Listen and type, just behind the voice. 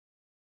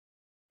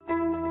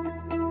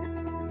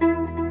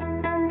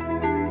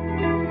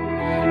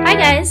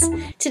guys!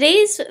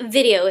 Today's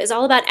video is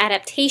all about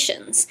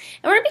adaptations,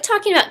 and we're going to be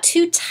talking about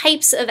two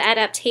types of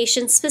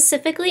adaptations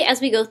specifically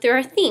as we go through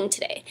our theme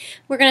today.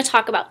 We're going to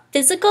talk about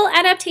physical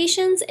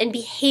adaptations and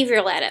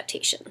behavioral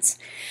adaptations.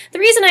 The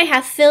reason I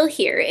have Phil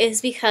here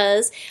is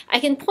because I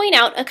can point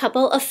out a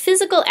couple of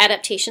physical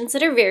adaptations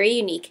that are very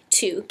unique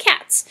to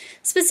cats,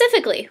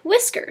 specifically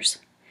whiskers.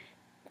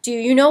 Do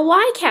you know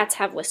why cats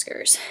have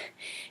whiskers?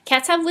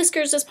 Cats have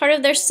whiskers as part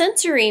of their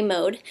sensory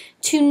mode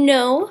to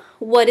know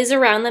what is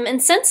around them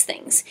and sense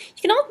things.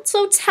 You can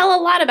also tell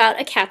a lot about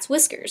a cat's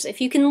whiskers.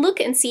 If you can look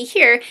and see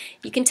here,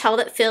 you can tell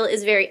that Phil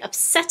is very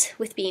upset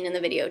with being in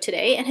the video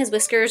today and his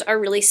whiskers are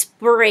really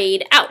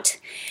sprayed out.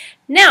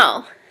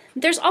 Now,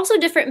 there's also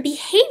different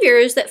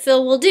behaviors that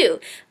Phil will do.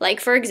 Like,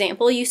 for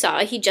example, you saw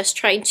he just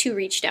tried to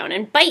reach down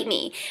and bite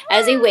me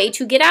as a way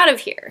to get out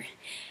of here.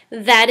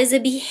 That is a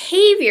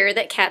behavior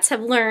that cats have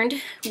learned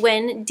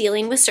when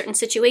dealing with certain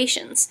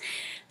situations.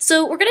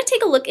 So we're going to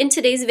take a look in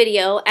today's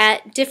video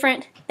at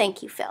different,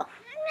 thank you, Phil.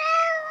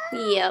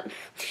 Yep.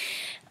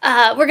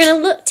 We're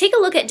going to take a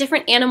look at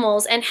different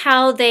animals and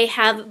how they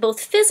have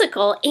both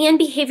physical and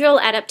behavioral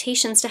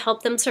adaptations to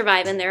help them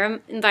survive in their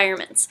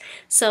environments.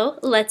 So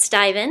let's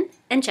dive in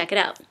and check it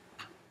out.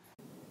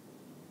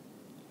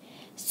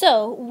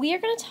 So we are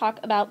going to talk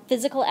about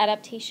physical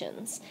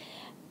adaptations.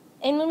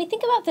 And when we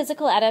think about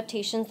physical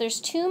adaptations,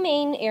 there's two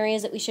main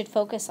areas that we should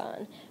focus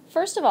on.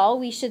 First of all,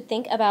 we should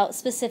think about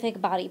specific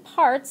body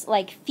parts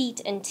like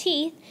feet and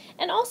teeth,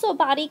 and also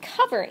body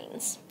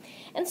coverings.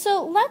 And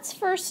so let's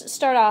first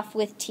start off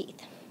with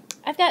teeth.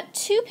 I've got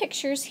two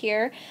pictures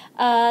here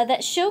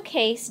that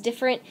showcase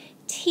different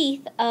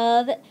teeth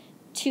of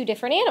two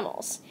different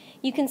animals.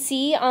 You can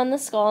see on the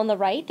skull on the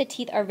right, the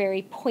teeth are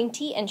very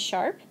pointy and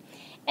sharp.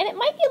 And it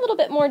might be a little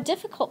bit more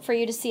difficult for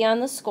you to see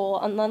on the skull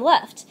on the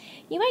left.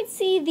 You might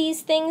see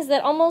these things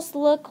that almost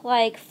look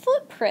like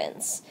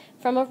footprints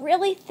from a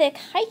really thick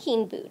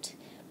hiking boot.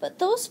 But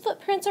those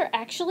footprints are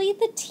actually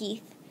the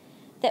teeth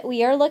that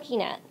we are looking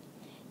at.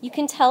 You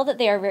can tell that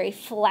they are very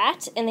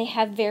flat and they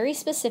have very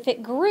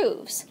specific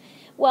grooves.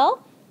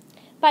 Well,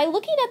 by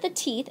looking at the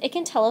teeth, it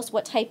can tell us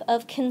what type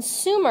of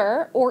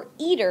consumer or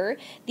eater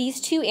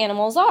these two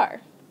animals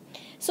are.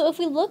 So if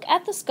we look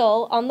at the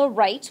skull on the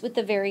right with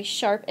the very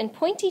sharp and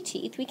pointy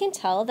teeth, we can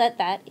tell that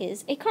that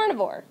is a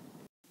carnivore.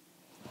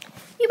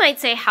 You might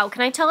say, how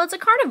can I tell it's a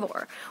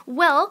carnivore?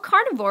 Well,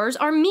 carnivores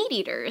are meat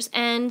eaters,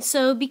 and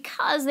so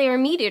because they are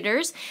meat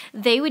eaters,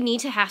 they would need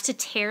to have to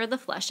tear the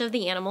flesh of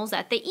the animals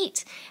that they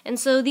eat. And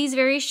so these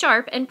very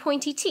sharp and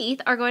pointy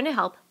teeth are going to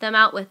help them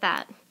out with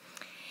that.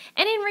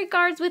 And in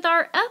regards with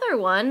our other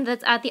one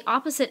that's at the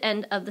opposite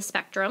end of the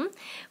spectrum,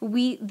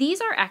 these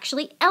are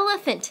actually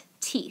elephant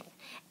teeth.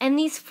 And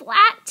these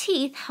flat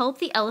teeth help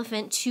the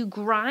elephant to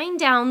grind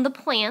down the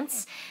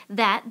plants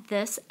that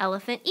this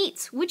elephant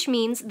eats, which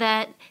means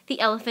that the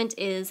elephant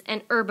is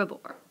an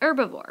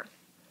herbivore.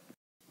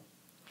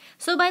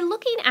 So by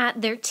looking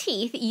at their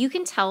teeth, you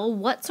can tell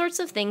what sorts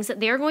of things that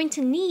they're going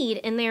to need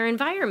in their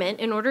environment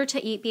in order to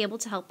be able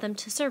to help them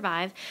to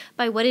survive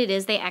by what it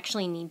is they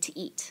actually need to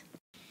eat.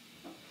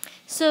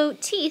 So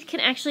teeth can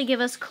actually give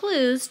us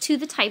clues to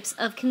the types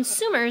of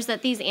consumers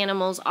that these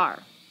animals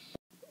are.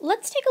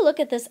 Let's take a look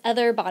at this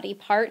other body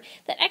part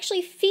that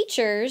actually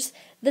features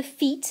the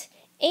feet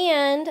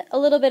and a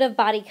little bit of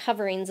body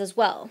coverings as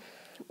well.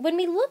 When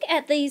we look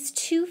at these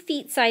 2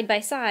 feet side by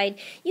side,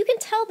 you can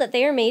tell that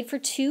they are made for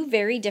 2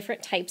 very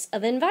different types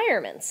of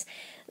environments.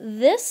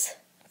 This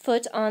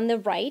foot on the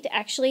right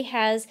actually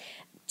has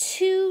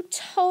 2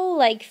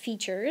 toe-like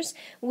features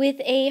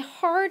with a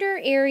harder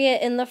area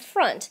in the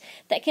front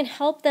that can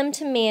help them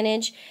to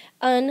manage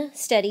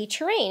unsteady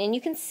terrain. And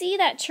you can see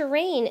that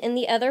terrain in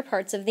the other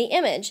parts of the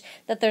image,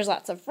 that there's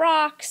lots of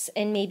rocks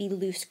and maybe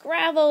loose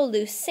gravel,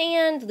 loose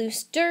sand,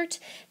 loose dirt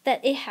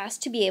that it has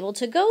to be able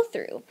to go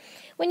through.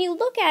 When you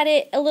look at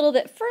it a little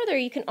bit further,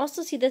 you can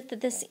also see that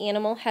this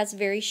animal has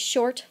very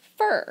short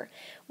fur.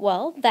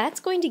 Well, that's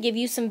going to give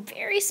you some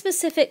very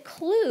specific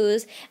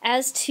clues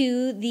as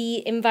to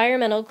the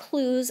environmental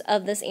clues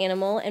of this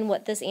animal and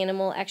what this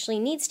animal actually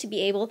needs to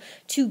be able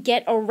to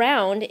get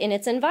around in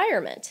its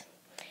environment.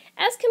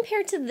 As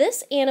compared to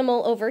this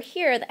animal over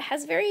here that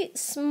has very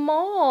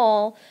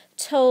small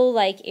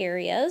toe-like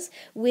areas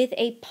with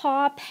a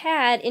paw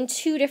pad in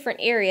 2 different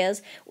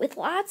areas with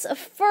lots of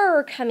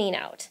fur coming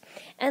out.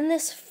 And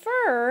this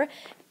fur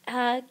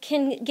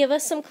can give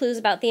us some clues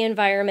about the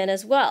environment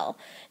as well.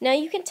 Now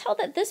you can tell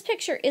that this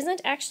picture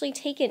isn't actually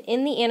taken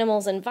in the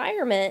animal's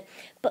environment,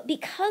 but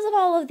because of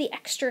all of the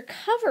extra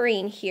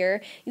covering here,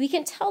 we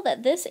can tell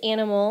that this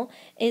animal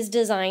is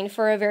designed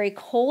for a very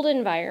cold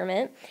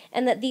environment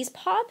and that these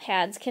paw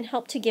pads can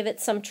help to give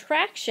it some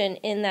traction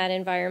in that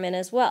environment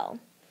as well.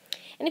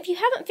 And if you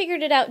haven't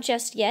figured it out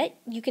just yet,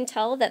 you can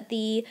tell that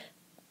the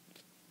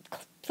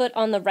foot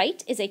on the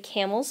right is a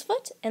camel's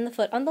foot and the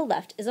foot on the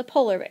left is a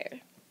polar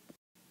bear.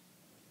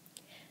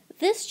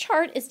 This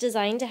chart is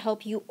designed to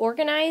help you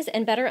organize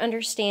and better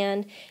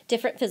understand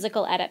different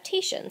physical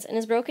adaptations and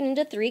is broken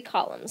into 3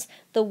 columns: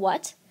 the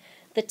what,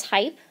 the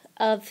type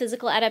of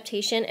physical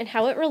adaptation and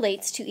how it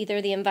relates to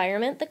either the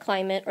environment, the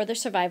climate, or the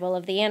survival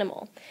of the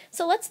animal.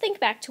 So let's think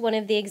back to one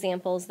of the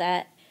examples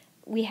that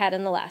we had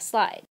in the last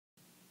slide.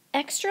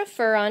 Extra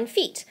fur on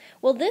feet.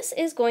 Well, this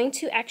is going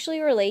to actually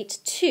relate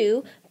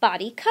to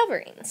body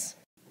coverings,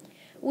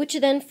 which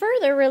then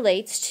further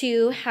relates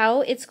to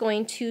how it's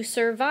going to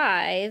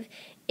survive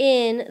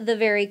in the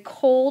very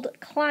cold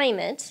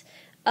climate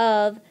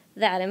of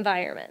that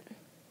environment.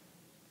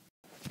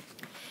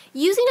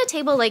 Using a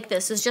table like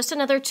this is just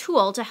another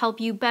tool to help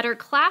you better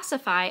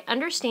classify,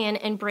 understand,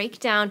 and break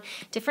down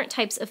different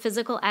types of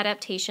physical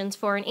adaptations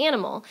for an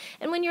animal.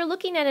 And when you're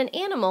looking at an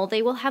animal,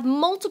 they will have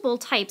multiple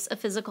types of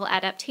physical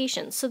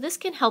adaptations, so this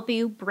can help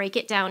you break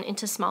it down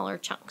into smaller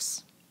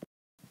chunks.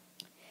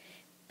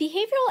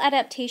 Behavioral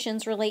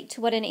adaptations relate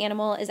to what an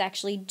animal is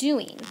actually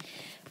doing.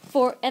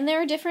 And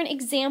there are different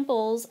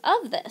examples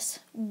of this.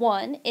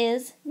 One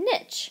is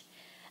niche.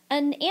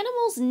 An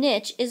animal's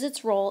niche is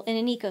its role in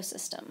an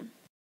ecosystem.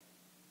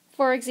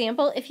 For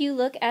example, if you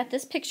look at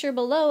this picture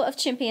below of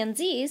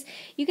chimpanzees,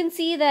 you can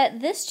see that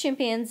this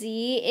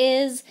chimpanzee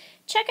is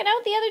checking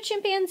out the other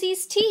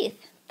chimpanzee's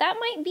teeth. That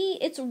might be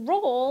its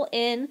role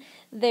in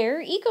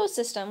their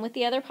ecosystem with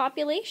the other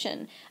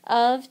population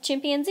of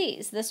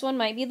chimpanzees. This one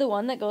might be the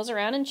one that goes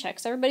around and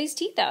checks everybody's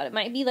teeth out. It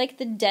might be like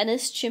the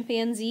dentist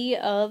chimpanzee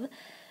of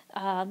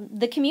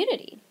the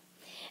community.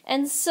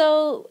 And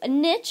so a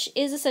niche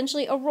is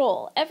essentially a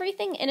role.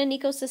 Everything in an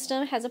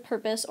ecosystem has a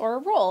purpose or a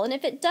role, and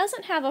if it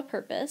doesn't have a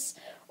purpose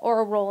or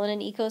a role in an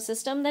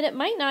ecosystem, then it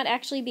might not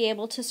actually be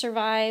able to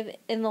survive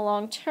in the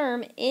long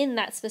term in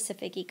that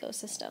specific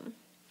ecosystem.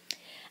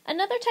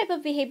 Another type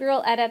of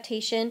behavioral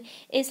adaptation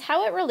is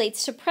how it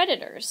relates to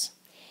predators.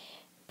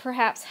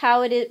 Perhaps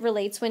how it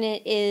relates when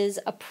it is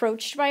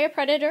approached by a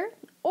predator,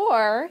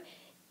 or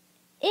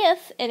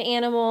if an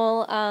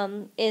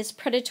animal is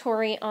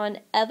predatory on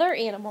other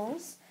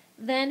animals,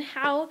 then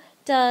how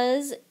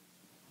does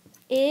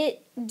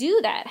it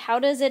do that? How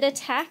does it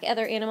attack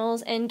other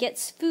animals and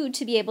gets food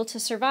to be able to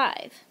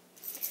survive?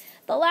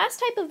 The last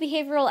type of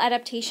behavioral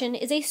adaptation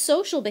is a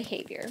social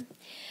behavior.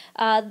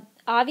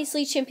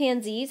 Obviously,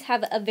 chimpanzees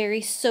have a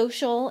very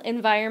social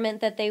environment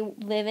that they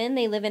live in.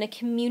 They live in a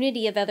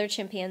community of other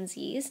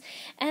chimpanzees,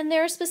 and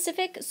there are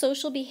specific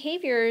social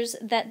behaviors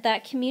that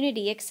that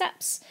community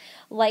accepts.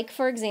 Like,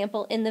 for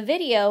example, in the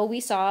video, we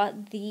saw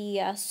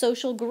the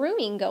social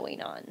grooming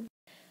going on.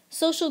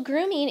 Social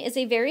grooming is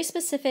a very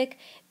specific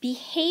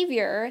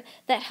behavior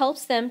that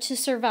helps them to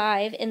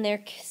survive in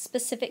their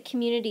specific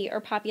community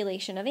or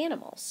population of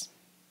animals.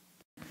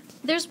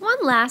 There's one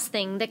last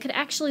thing that could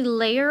actually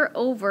layer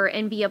over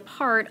and be a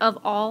part of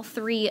all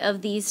three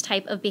of these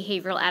type of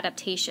behavioral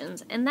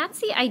adaptations, and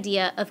that's the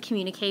idea of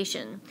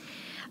communication.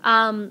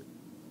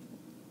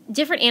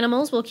 Different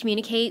animals will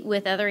communicate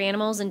with other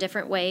animals in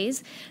different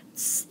ways.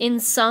 In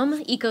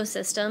some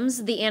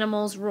ecosystems, the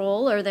animal's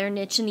role or their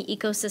niche in the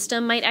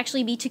ecosystem might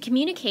actually be to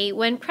communicate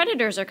when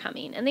predators are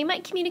coming, and they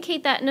might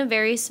communicate that in a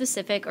very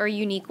specific or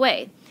unique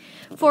way.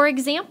 For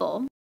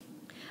example,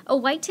 a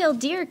white-tailed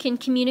deer can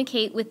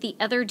communicate with the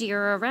other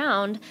deer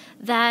around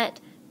that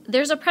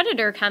there's a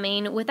predator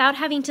coming without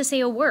having to say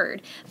a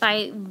word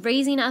by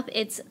raising up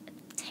its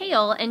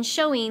tail and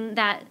showing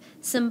that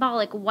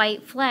symbolic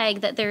white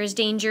flag that there is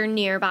danger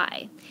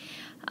nearby.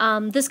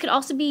 This could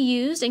also be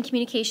used, and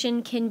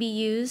communication can be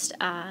used,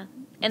 and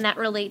that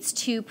relates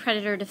to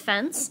predator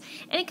defense,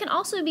 and it can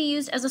also be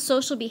used as a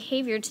social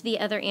behavior to the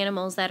other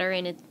animals that are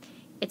in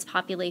its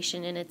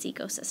population and its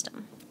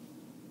ecosystem.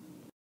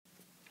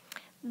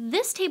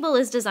 This table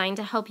is designed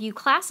to help you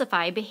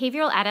classify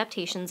behavioral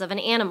adaptations of an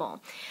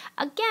animal.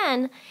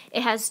 Again,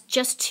 it has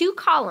just 2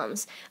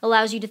 columns,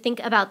 allows you to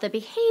think about the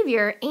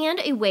behavior and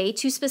a way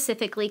to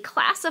specifically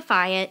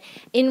classify it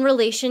in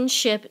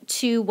relationship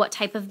to what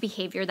type of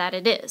behavior that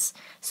it is.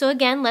 So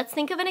again, let's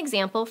think of an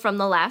example from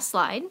the last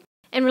slide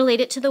and relate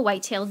it to the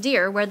white-tailed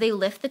deer where they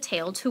lift the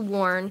tail to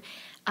warn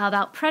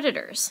about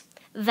predators.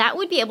 That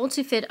would be able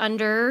to fit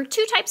under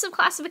 2 types of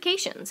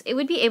classifications. It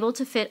would be able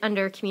to fit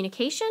under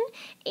communication,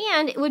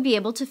 and it would be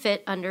able to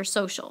fit under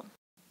social.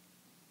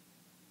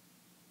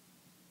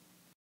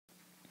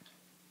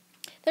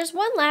 There's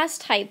one last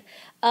type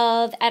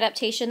of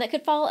adaptation that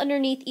could fall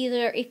underneath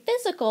either a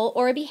physical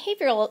or a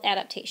behavioral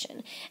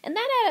adaptation, and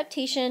that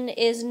adaptation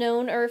is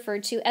known or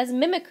referred to as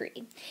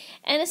mimicry.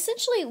 And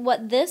essentially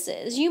what this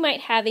is, you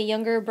might have a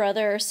younger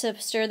brother or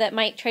sister that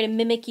might try to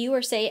mimic you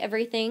or say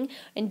everything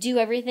and do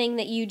everything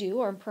that you do,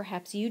 or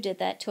perhaps you did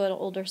that to an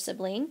older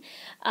sibling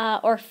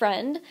or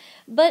friend,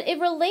 but it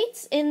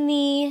relates in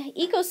the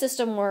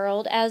ecosystem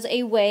world as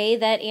a way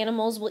that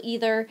animals will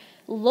either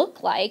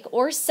look like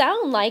or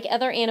sound like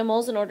other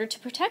animals in order to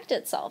protect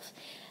itself.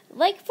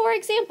 Like, for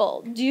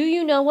example, do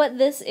you know what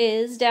this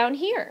is down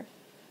here?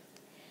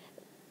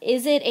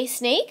 Is it a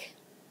snake?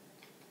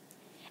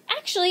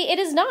 Actually, it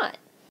is not.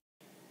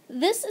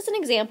 This is an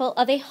example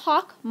of a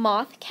hawk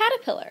moth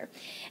caterpillar,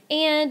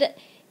 and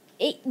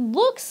it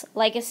looks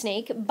like a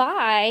snake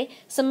by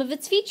some of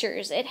its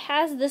features. It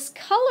has this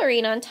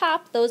coloring on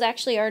top. Those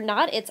actually are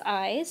not its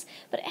eyes,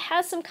 but it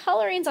has some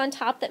colorings on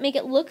top that make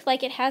it look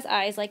like it has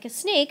eyes like a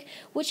snake,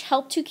 which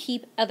help to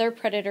keep other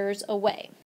predators away.